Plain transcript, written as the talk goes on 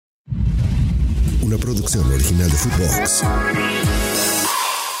una producción original de Footbox.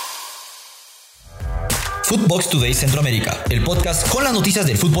 Footbox Today Centroamérica, el podcast con las noticias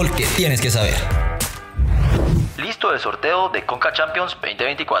del fútbol que tienes que saber. Listo el sorteo de Concacaf Champions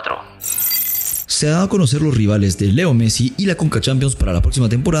 2024. Se ha dado a conocer los rivales de Leo Messi y la Concacaf Champions para la próxima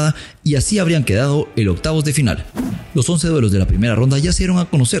temporada y así habrían quedado el octavos de final. Los 11 duelos de la primera ronda ya se dieron a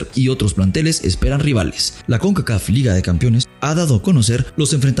conocer y otros planteles esperan rivales. La Concacaf Liga de Campeones ha dado a conocer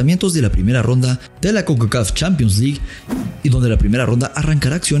los enfrentamientos de la primera ronda de la Concacaf Champions League y donde la primera ronda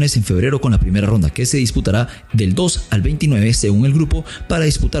arrancará acciones en febrero con la primera ronda que se disputará del 2 al 29 según el grupo para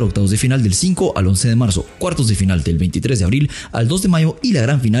disputar octavos de final del 5 al 11 de marzo, cuartos de final del 23 de abril al 2 de mayo y la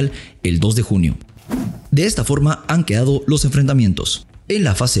gran final el 2 de junio. De esta forma han quedado los enfrentamientos. En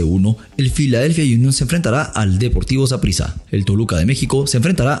la fase 1, el Philadelphia Union se enfrentará al Deportivo Saprissa, el Toluca de México se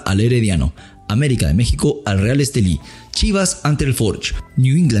enfrentará al Herediano, América de México al Real Estelí, Chivas ante el Forge,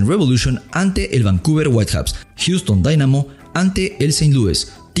 New England Revolution ante el Vancouver Whitecaps, Houston Dynamo ante el St.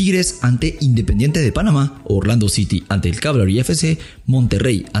 Louis, Tigres ante Independiente de Panamá, Orlando City ante el Cavalry FC,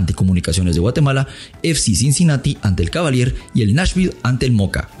 Monterrey ante Comunicaciones de Guatemala, FC Cincinnati ante el Cavalier y el Nashville ante el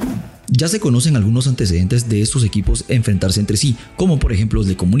Moca. Ya se conocen algunos antecedentes de estos equipos enfrentarse entre sí, como por ejemplo el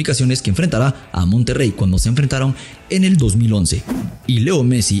de Comunicaciones que enfrentará a Monterrey cuando se enfrentaron en el 2011, y Leo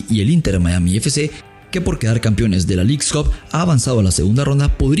Messi y el Inter Miami FC, que por quedar campeones de la Leagues Cup ha avanzado a la segunda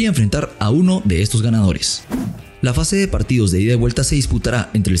ronda, podría enfrentar a uno de estos ganadores. La fase de partidos de ida y vuelta se disputará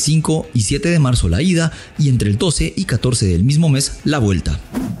entre el 5 y 7 de marzo la ida y entre el 12 y 14 del mismo mes la vuelta.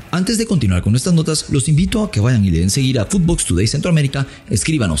 Antes de continuar con estas notas, los invito a que vayan y le den seguir a Footbox Today Centroamérica,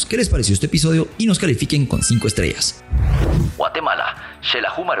 escríbanos qué les pareció este episodio y nos califiquen con 5 estrellas. Guatemala,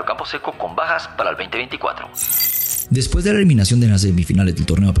 Xelajú Campo Seco con bajas para el 2024. Después de la eliminación de las semifinales del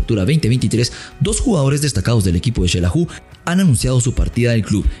torneo Apertura 2023, dos jugadores destacados del equipo de Xelajú han anunciado su partida del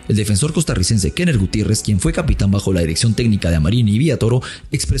club. El defensor costarricense Kenner Gutiérrez, quien fue capitán bajo la dirección técnica de Amarini y Villatoro,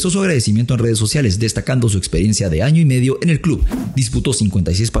 expresó su agradecimiento en redes sociales, destacando su experiencia de año y medio en el club. Disputó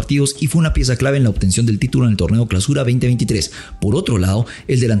 56 partidos y fue una pieza clave en la obtención del título en el torneo Clausura 2023. Por otro lado,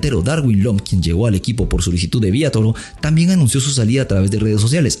 el delantero Darwin Lom, quien llegó al equipo por solicitud de Villatoro, también anunció su salida a través de redes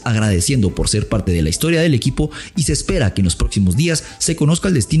sociales, agradeciendo por ser parte de la historia del equipo y se espera que en los próximos días se conozca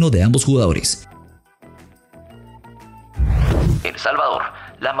el destino de ambos jugadores. El Salvador,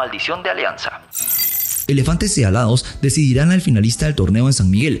 la maldición de Alianza. Elefantes y Alados decidirán al finalista del torneo en San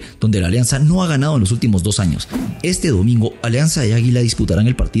Miguel, donde la Alianza no ha ganado en los últimos 2 años. Este domingo, Alianza y Águila disputarán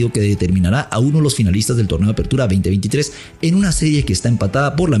el partido que determinará a uno de los finalistas del torneo Apertura 2023 en una serie que está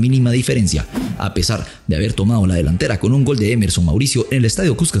empatada por la mínima diferencia. A pesar de haber tomado la delantera con un gol de Emerson Mauricio en el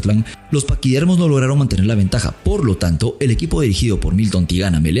estadio Cuscatlán, los paquidermos no lograron mantener la ventaja. Por lo tanto, el equipo dirigido por Milton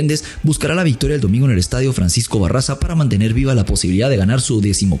Tigana Meléndez buscará la victoria el domingo en el estadio Francisco Barraza para mantener viva la posibilidad de ganar su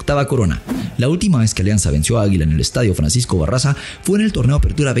 18ª corona. La última vez que Alianza venció a Águila en el estadio Francisco Barraza fue en el torneo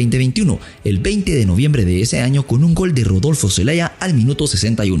Apertura 2021, el 20 de noviembre de ese año con un gol de Rodolfo Zelaya al minuto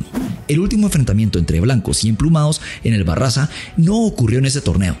 61. El último enfrentamiento entre blancos y emplumados en el Barraza no ocurrió en ese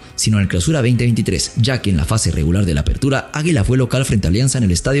torneo, sino en el Clausura 2023, ya que en la fase regular de la Apertura, Águila fue local frente a Alianza en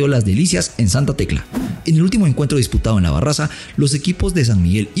el estadio Las Delicias en Santa Tecla. En el último encuentro disputado en la Barraza, los equipos de San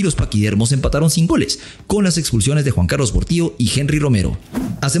Miguel y los paquidermos empataron sin goles, con las expulsiones de Juan Carlos Portillo y Henry Romero.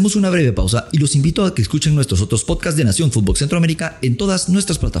 Hacemos una breve pausa y los invito a que escuchen nuestros otros podcasts de Nación Fútbol Centroamérica en todas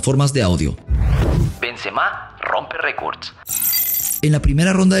nuestras plataformas de audio. Benzema rompe récords. En la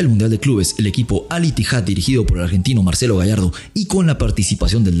primera ronda del Mundial de Clubes, el equipo Al Ittihad, dirigido por el argentino Marcelo Gallardo y con la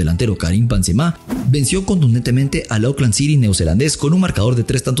participación del delantero Karim Benzema, venció contundentemente al Auckland City neozelandés con un marcador de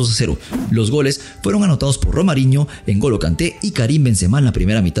 3-0. Los goles fueron anotados por Romarinho, N'Golo Kanté y Karim Benzema en la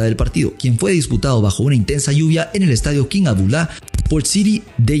primera mitad del partido, quien fue disputado bajo una intensa lluvia en el estadio King Abdullah Port City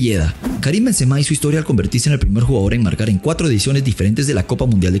de Jeddah. Karim Benzema hizo historia al convertirse en el primer jugador en marcar en 4 ediciones diferentes de la Copa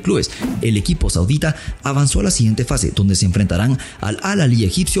Mundial de Clubes. El equipo saudita avanzó a la siguiente fase, donde se enfrentarán al Al-Ahly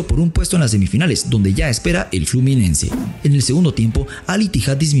egipcio por un puesto en las semifinales, donde ya espera el Fluminense. En el segundo tiempo, Al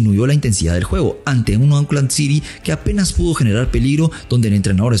Ittihad disminuyó la intensidad del juego ante un Auckland City que apenas pudo generar peligro, donde el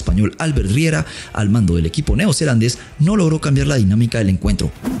entrenador español Albert Riera, al mando del equipo neozelandés, no logró cambiar la dinámica del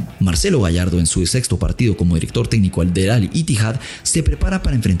encuentro. Marcelo Gallardo, en su 6º partido como director técnico del Al Ittihad, se prepara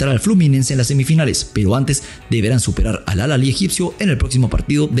para enfrentar al Fluminense en las semifinales, pero antes deberán superar al Al-Ahly egipcio en el próximo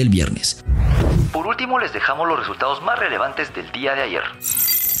partido del viernes. Por último, les dejamos los resultados más relevantes del día de ayer.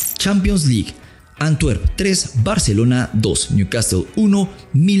 Champions League: Antwerp 3, Barcelona 2, Newcastle 1,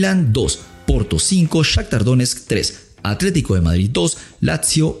 Milan 2, Porto 5, Shakhtar Donetsk 3, Atlético de Madrid 2,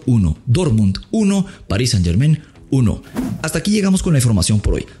 Lazio 1, Dortmund 1, Paris Saint-Germain 1. Hasta aquí llegamos con la información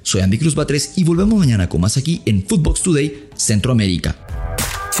por hoy. Soy Andy Cruz Batres y volvemos mañana con más aquí en Footbox Today Centroamérica.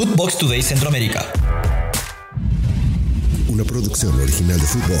 Footbox Today Centroamérica, una producción original de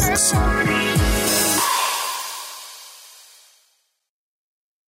Footbox.